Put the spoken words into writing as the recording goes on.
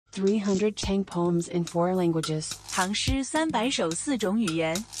300 Tang poems in 4 languages. 唐诗300首4种语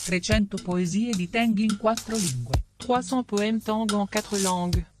言。300 poesie di Tang in 4 lingue. 300 poèmes Tang en 4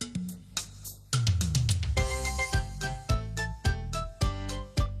 langues.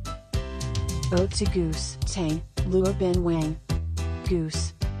 Ode to Goose, Tang, Luo Bin Wang.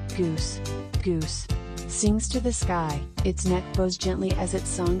 Goose, goose, goose, sings to the sky, its neck bows gently as its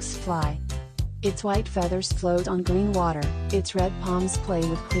songs fly. Its white feathers float on green water, its red palms play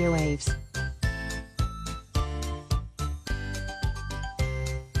with clear waves.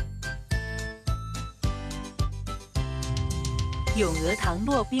《咏鹅唐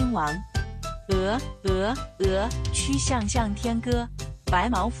骆宾王》鹅，鹅，鹅，曲项向天歌。白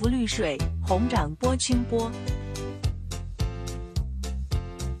毛浮绿水，红掌拨清波。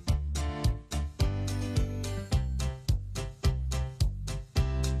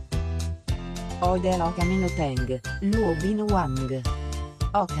Ode all'oca meno Tang, Luo Bin Wang.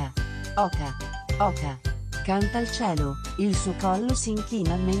 Oca, oca, oca. Canta al cielo, il suo collo si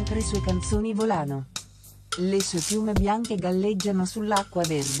inchina mentre sue canzoni volano. Le sue piume bianche galleggiano sull'acqua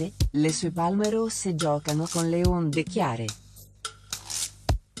verde, le sue palme rosse giocano con le onde chiare.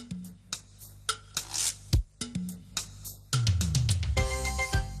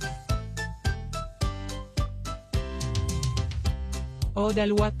 Ode à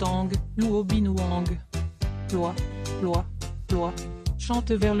Loi Tang, Luo Bin Wang. Loi, loi, loi,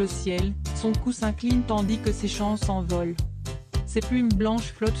 chante vers le ciel, son cou s'incline tandis que ses chants s'envolent. Ses plumes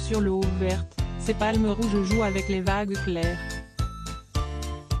blanches flottent sur l'eau verte, ses palmes rouges jouent avec les vagues claires.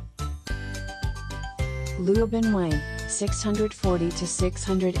 Luo Bin Wang, 640 to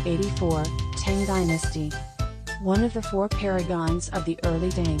 684, Tang Dynasty. One of the 4 paragons of the early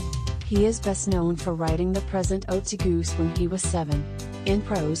Tang. He is best known for writing the present Ode to Goose when he was 7. In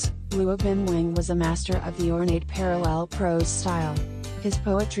prose, Luo Bin Wang was a master of the ornate parallel prose style. His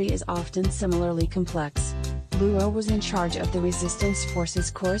poetry is often similarly complex. Luo was in charge of the resistance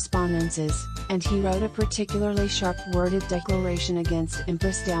forces' correspondences, and he wrote a particularly sharp-worded declaration against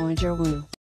Empress Dowager Wu.